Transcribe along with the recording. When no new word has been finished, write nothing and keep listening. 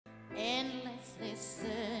Endlessly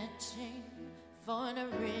searching for an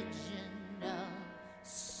original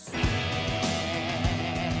sound.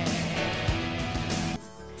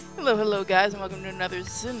 Hello guys, and welcome to another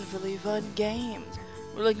Sinfully fun game.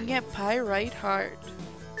 We're looking at Pyrite Heart.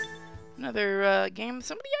 Another game.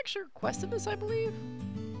 Somebody actually requested this, I believe.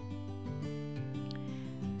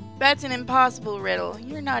 That's an impossible riddle.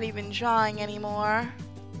 You're not even trying anymore.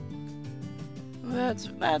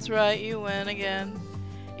 That's right, you win again.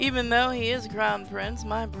 Even though he is Crown Prince,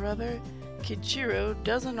 my brother Kichiro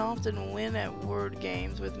doesn't often win at word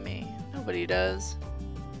games with me. Nobody does.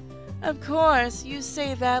 Of course, you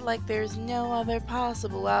say that like there's no other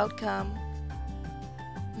possible outcome.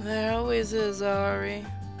 There always is, Ari.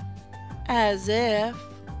 As if.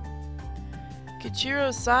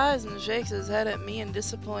 Kichiro sighs and shakes his head at me in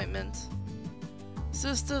disappointment.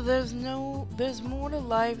 Sister, there's more to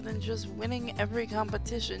life than just winning every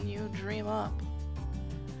competition you dream up.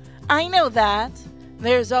 I know that.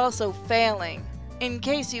 There's also failing. In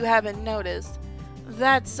case you haven't noticed,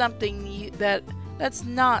 that's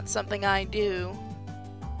not something I do.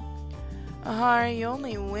 Ahari, you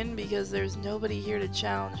only win because there's nobody here to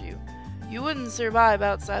challenge you. You wouldn't survive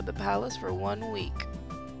outside the palace for 1 week.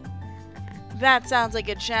 That sounds like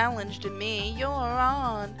a challenge to me. You're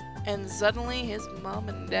on. And suddenly his mom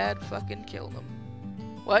and dad fucking killed him.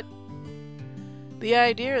 What? The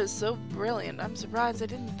idea is so brilliant, I'm surprised I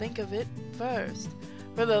didn't think of it first.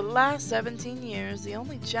 For the last 17 years, the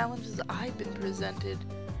only challenges I've been presented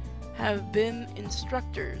have been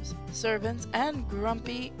instructors, servants, and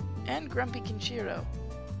grumpy Kinshiro.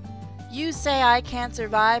 You say I can't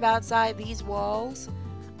survive outside these walls?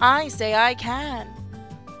 I say I can.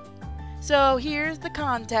 So here's the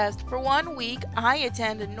contest. For 1 week, I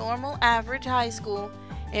attend a normal average high school.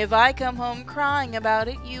 If I come home crying about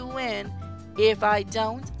it, you win. If I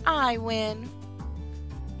don't, I win.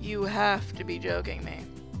 You have to be joking me.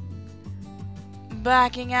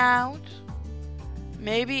 Backing out?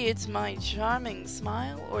 Maybe it's my charming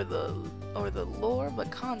smile or the lure of a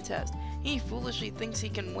contest. He foolishly thinks he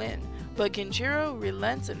can win, but Kinshiro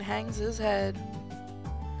relents and hangs his head.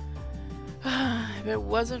 If it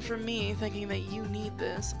wasn't for me thinking that you need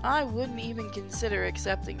this, I wouldn't even consider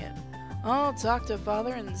accepting it. I'll talk to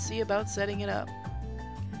Father and see about setting it up.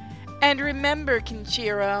 And remember,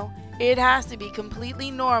 Kinshiro, it has to be completely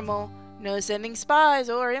normal. No sending spies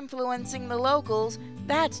or influencing the locals.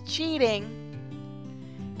 That's cheating.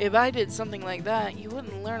 If I did something like that, you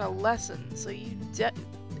wouldn't learn a lesson,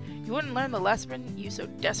 you wouldn't learn the lesson you so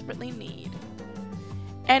desperately need.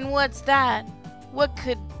 And what's that? What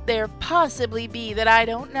could there possibly be that I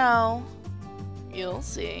don't know? You'll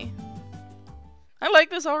see. I like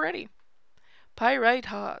this already. Pyrite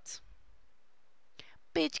Heart.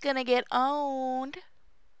 Bitch gonna get owned.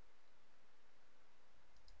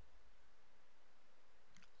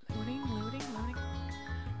 Loading.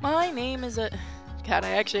 My name is God, I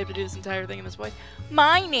actually have to do this entire thing in this voice.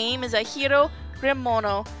 My name is Ahiro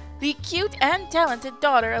Remono, the cute and talented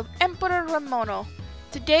daughter of Emperor Remono.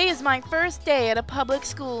 Today is my first day at a public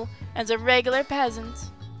school as a regular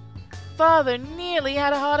peasant. Father nearly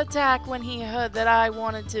had a heart attack when he heard that I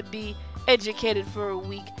wanted to be educated for a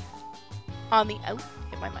week on the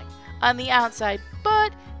outside,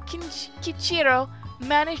 but Kichiro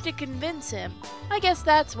managed to convince him. I guess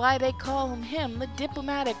that's why they call him the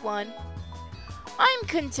diplomatic one. I'm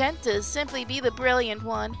content to simply be the brilliant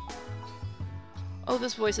one. Oh,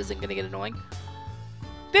 this voice isn't gonna get annoying.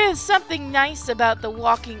 There's something nice about the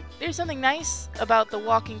walking.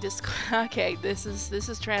 Okay, this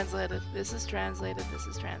is translated.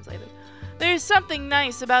 There's something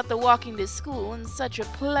nice about the walking to school in such a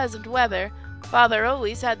pleasant weather. Father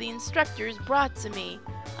always had the instructors brought to me.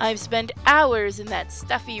 I've spent hours in that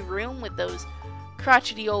stuffy room with those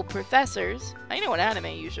crotchety old professors. I know an anime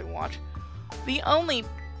you should watch. The only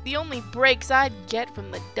breaks I'd get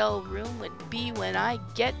from the dull room would be when I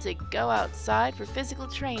get to go outside for physical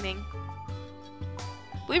training.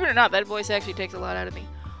 Believe it or not, that voice actually takes a lot out of me.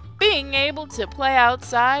 Being able to play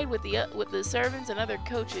outside with the servants and other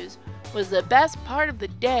coaches was the best part of the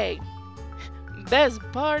day.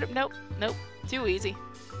 Nope, too easy.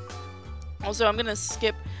 Also, I'm gonna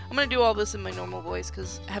do all this in my normal voice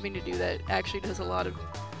because having to do that actually does a lot of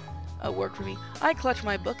work for me. I clutch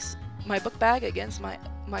my book bag against my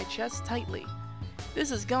chest tightly.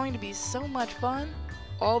 This is going to be so much fun.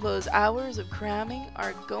 All those hours of cramming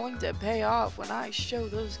are going to pay off when I show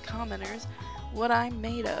those commoners what I'm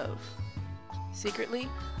made of. Secretly,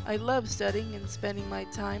 I love studying and spending my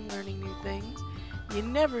time learning new things. You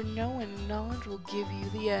never know when knowledge will give you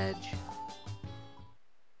the edge.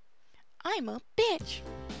 I'm a bitch.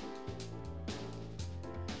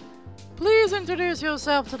 Please introduce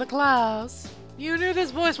yourself to the class. You knew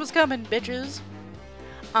this voice was coming, bitches.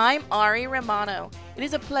 I'm Ari Romano. It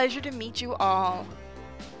is a pleasure to meet you all.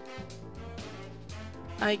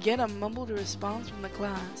 I get a mumbled response from the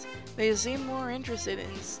class. They seem more interested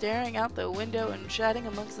in staring out the window and chatting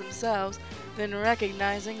amongst themselves than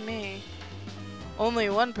recognizing me.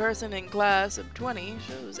 Only one person in class of 20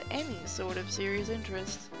 shows any sort of serious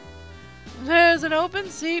interest. There's an open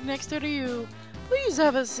seat next to you. Please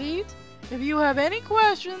have a seat. If you have any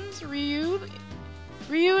questions, Ryu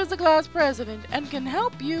is the class president and can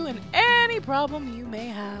help you in any problem you may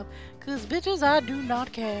have. 'Cause bitches, I do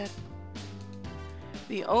not care.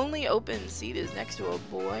 The only open seat is next to a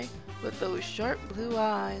boy with those sharp blue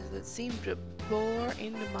eyes that seem to bore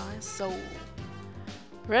into my soul.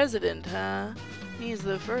 President, huh? He's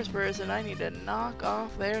the first person I need to knock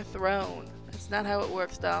off their throne. That's not how it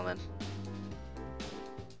works, darling.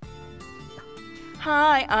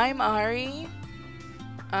 Hi, I'm Ari.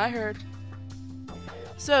 I heard.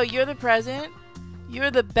 So, you're the president?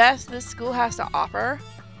 You're the best this school has to offer?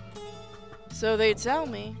 So they tell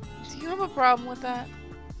me. Do you have a problem with that?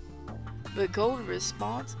 The cold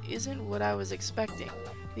response isn't what I was expecting.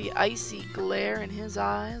 The icy glare in his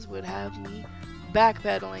eyes would have me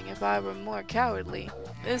backpedaling if I were more cowardly.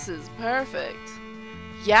 This is perfect.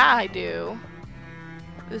 Yeah, I do.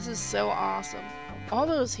 This is so awesome. All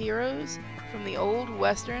those heroes from the old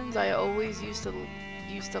westerns I always used to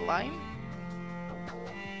like.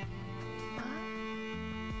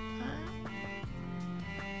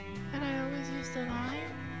 And I always used to like.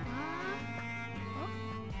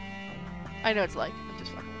 I know it's like. I'm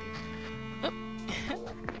just fucking with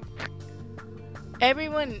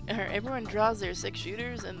you. Everyone draws their 6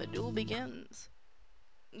 shooters and the duel begins.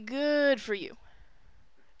 Good for you.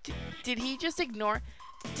 Did he just ignore?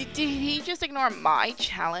 Did he just ignore my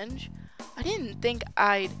challenge? I didn't think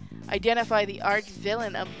I'd identify the arch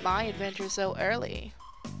villain of my adventure so early.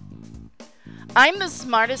 I'm the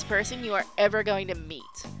smartest person you are ever going to meet.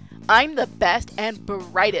 I'm the best and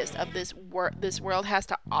brightest of this world has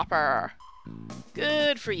to offer.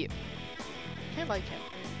 Good for you. I like him.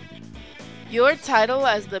 Your title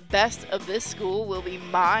as the best of this school will be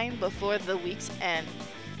mine before the week's end.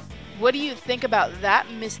 What do you think about that,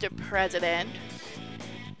 Mr. President?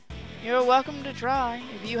 You're welcome to try.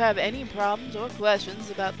 If you have any problems or questions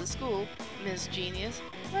about the school, Miss Genius,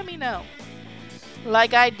 let me know.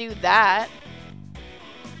 Like I do that.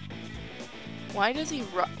 Why doesn't he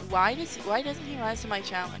rise to my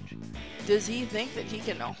challenge? Does he think that he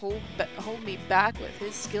can hold me back with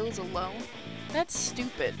his skills alone? That's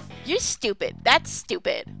stupid. You're stupid. That's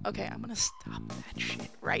stupid. Okay, I'm gonna stop that shit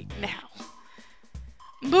right now.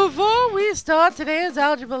 Before we start today's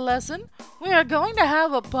algebra lesson, we are going to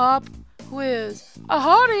have a pop quiz. A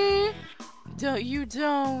hearty! You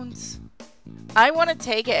don't. I want to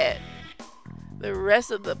take it. The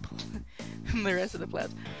rest of the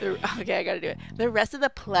plebs. Okay, I gotta do it. The rest of the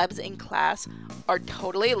plebs in class are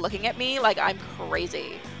totally looking at me like I'm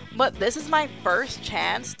crazy. But this is my first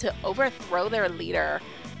chance to overthrow their leader.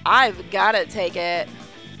 I've gotta take it.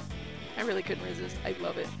 I really couldn't resist. I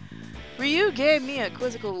love it. Ryu gave me a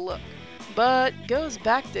quizzical look, but goes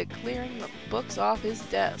back to clearing the books off his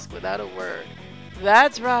desk without a word.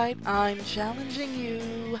 That's right, I'm challenging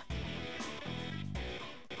you.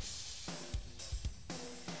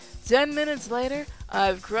 10 minutes later,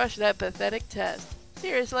 I've crushed that pathetic test.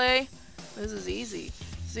 Seriously, this is easy.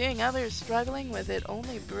 Seeing others struggling with it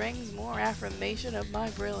only brings more affirmation of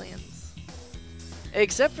my brilliance.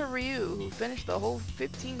 Except for Ryu, who finished the whole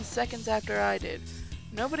 15 seconds after I did.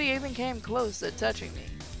 Nobody even came close to touching me.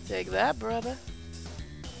 Take that, brother.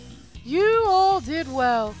 You all did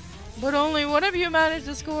well, but only one of you managed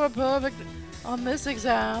to score perfect on this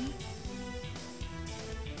exam.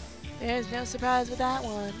 There's no surprise with that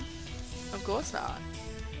one. Of course not.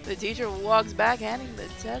 The teacher walks back handing the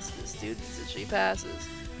test to students as she passes.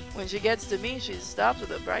 When she gets to me, she stops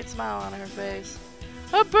with a bright smile on her face.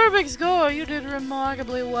 A perfect score! You did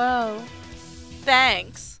remarkably well.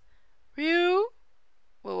 Thanks. Ryu?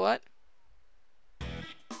 Well, what?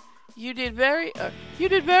 You did very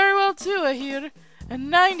well too, I hear.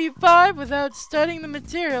 And 95 without studying the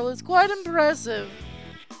material is quite impressive.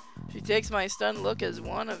 She takes my stunned look as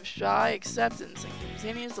one of shy acceptance and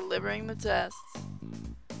continues delivering the tests.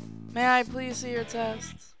 May I please see your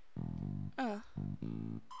tests?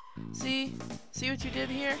 See what you did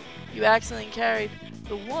here? You accidentally carried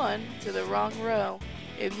the 1 to the wrong row.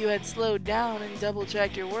 If you had slowed down and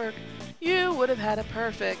double-checked your work, you would have had a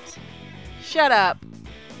perfect. Shut up.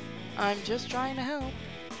 I'm just trying to help.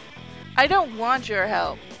 I don't want your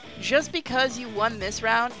help. Just because you won this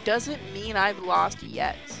round doesn't mean I've lost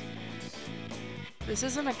yet. This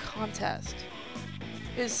isn't a contest.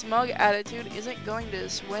 His smug attitude isn't going to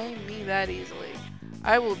sway me that easily.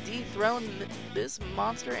 I will dethrone this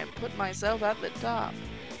monster and put myself at the top.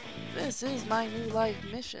 This is my new life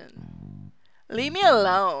mission. Leave me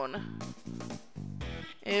alone.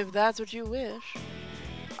 If that's what you wish.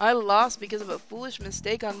 I lost because of a foolish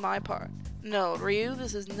mistake on my part. No, Ryu,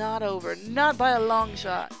 this is not over. Not by a long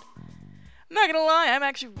shot. I'm not gonna lie, I'm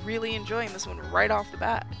actually really enjoying this one right off the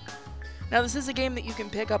bat. Now, this is a game that you can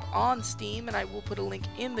pick up on Steam, and I will put a link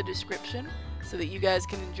in the description so that you guys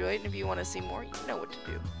can enjoy it, and if you want to see more, you know what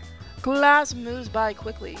to do. Class moves by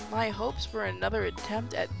quickly. My hopes for another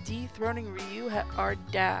attempt at dethroning Ryu are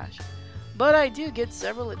dashed. But I do get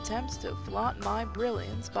several attempts to flaunt my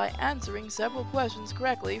brilliance by answering several questions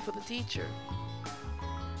correctly for the teacher.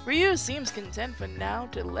 Ryu seems content for now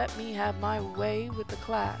to let me have my way with the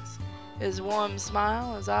class. His warm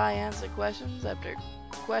smile as I answer questions after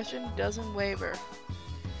question doesn't waver.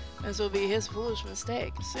 This will be his foolish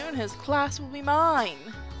mistake. Soon his class will be mine.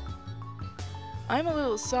 I'm a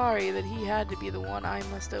little sorry that he had to be the one I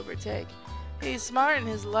must overtake. He's smart and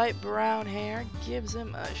his light brown hair gives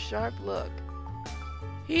him a sharp look.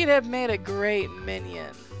 He'd have made a great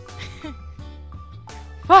minion.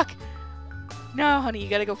 Fuck! No, honey, you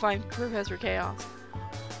gotta go find Professor Chaos.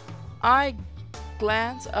 I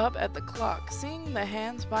glance up at the clock, seeing the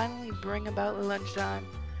hands finally bring about lunchtime.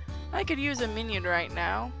 I could use a minion right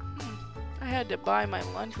now. I had to buy my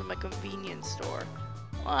lunch from a convenience store.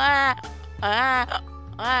 Cry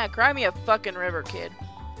me a fucking river, kid.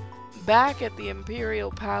 Back at the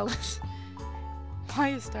Imperial Palace. Why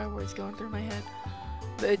is Star Wars going through my head?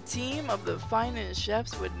 The team of the finest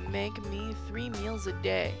chefs would make me 3 meals a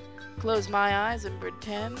day. Close my eyes and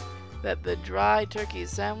pretend that the dry turkey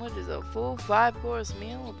sandwich is a full 5-course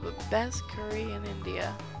meal with the best curry in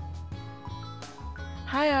India.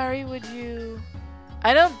 Hi Ari, would you...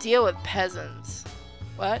 I don't deal with peasants.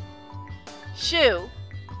 What? Shoo!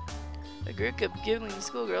 The group of giggling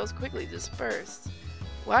schoolgirls quickly dispersed.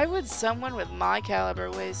 Why would someone with my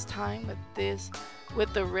caliber waste time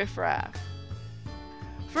with the riffraff?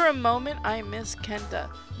 For a moment, I miss Kenta,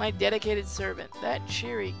 my dedicated servant. That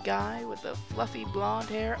cheery guy with the fluffy blonde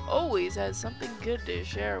hair always has something good to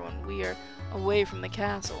share when we are away from the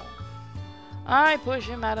castle. I push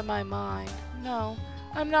him out of my mind. No,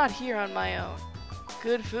 I'm not here on my own.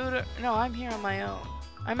 Good food or... No, I'm here on my own.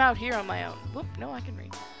 I'm out here on my own. Whoop, no, I can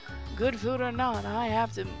read. Good food or not, I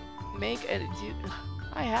have to make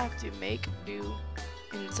do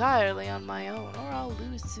entirely on my own, or I'll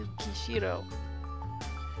lose to Kishiro.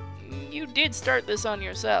 You did start this on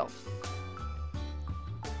yourself.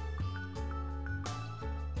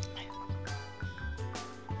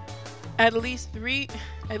 Where did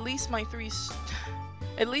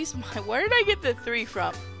I get the 3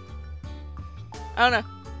 from? I don't know.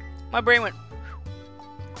 My brain went.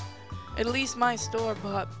 At least my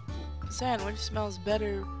store-bought sandwich smells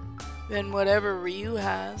better than whatever Ryu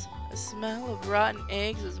has. A smell of rotten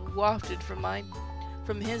eggs is wafted from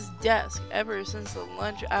his desk ever since the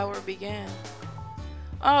lunch hour began.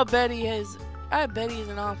 I bet he's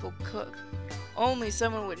an awful cook. Only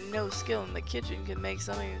someone with no skill in the kitchen can make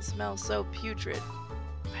something that smells so putrid.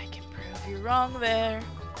 I can prove you wrong there.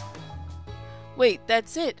 Wait,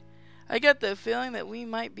 that's it. I got the feeling that we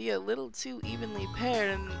might be a little too evenly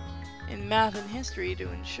paired in math and history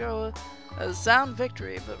to ensure a sound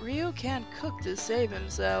victory, but Ryu can't cook to save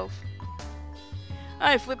himself.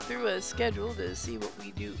 I flipped through a schedule to see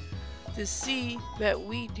that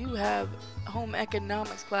we do have home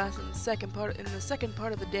economics class in the second part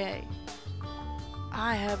of the day.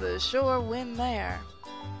 I have a sure win there.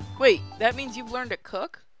 Wait, that means you've learned to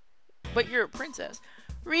cook? But you're a princess.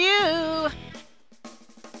 Ryu!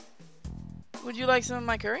 Would you like some of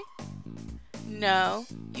my curry? No,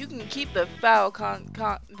 you can keep the foul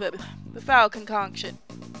concoction.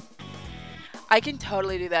 I can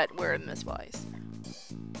totally do that word in this voice.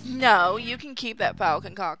 No, you can keep that foul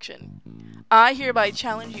concoction. I hereby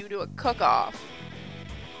challenge you to a cook-off.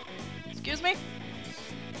 Excuse me?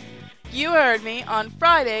 You heard me. On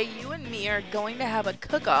Friday, you and me are going to have a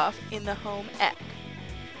cook-off in the home ec.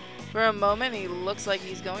 For a moment, he looks like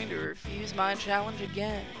he's going to refuse my challenge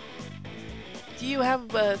again. Do you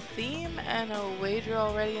have a theme and a wager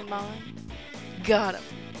already in mind? Got him.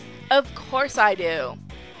 Of course I do.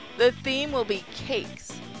 The theme will be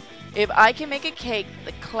cakes. If I can make a cake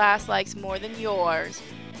the class likes more than yours,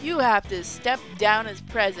 you have to step down as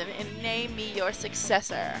president and name me your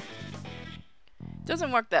successor.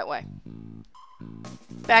 Doesn't work that way.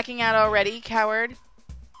 Backing out already, coward?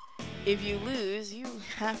 If you lose, you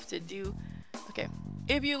have to do... Okay.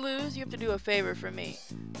 If you lose, you have to do a favor for me.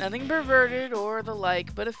 Nothing perverted or the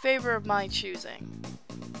like, but a favor of my choosing.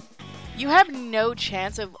 You have no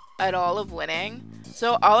chance at all of winning,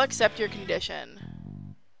 so I'll accept your condition.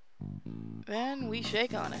 Then we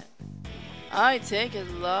shake on it. I take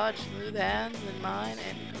his large, smooth hands in mine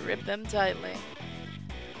and grip them tightly.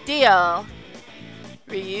 Deal!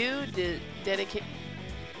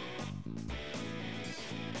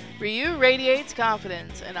 Ryu radiates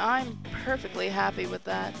confidence, and I'm perfectly happy with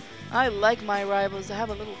that. I like my rivals to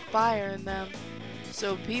have a little fire in them,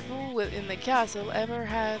 so people within the castle ever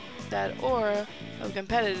had that aura of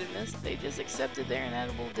competitiveness, they just accepted their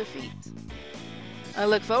inevitable defeat. I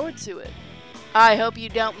look forward to it. I hope you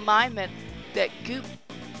don't mind that goop.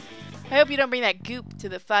 I hope you don't bring that goop to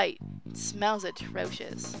the fight. It smells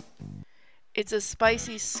atrocious. It's a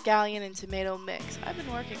spicy scallion and tomato mix I've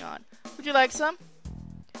been working on. Would you like some?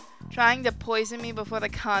 Trying to poison me before the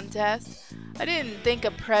contest? I didn't think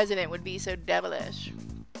a president would be so devilish.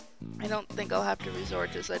 I don't think I'll have to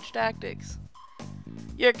resort to such tactics.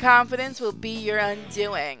 Your confidence will be your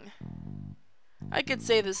undoing. I could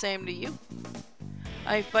say the same to you.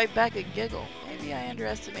 I fight back a giggle. Maybe I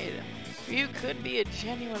underestimated him. You could be a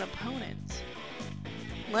genuine opponent.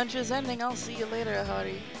 Lunch is ending. I'll see you later,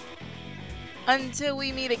 Hardy. Until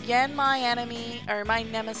we meet again, my enemy, or my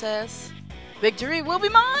nemesis, victory will be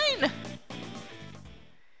mine!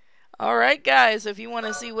 Alright guys, if you want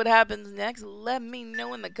to see what happens next, let me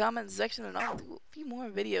know in the comments section and I'll do a few more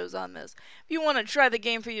videos on this. If you want to try the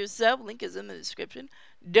game for yourself, link is in the description.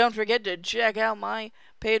 Don't forget to check out my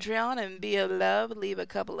Patreon and be a love, leave a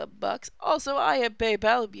couple of bucks. Also, I have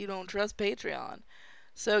PayPal if you don't trust Patreon.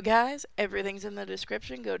 So guys, everything's in the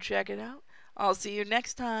description, go check it out. I'll see you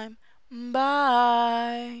next time.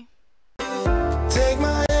 Bye! Take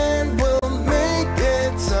my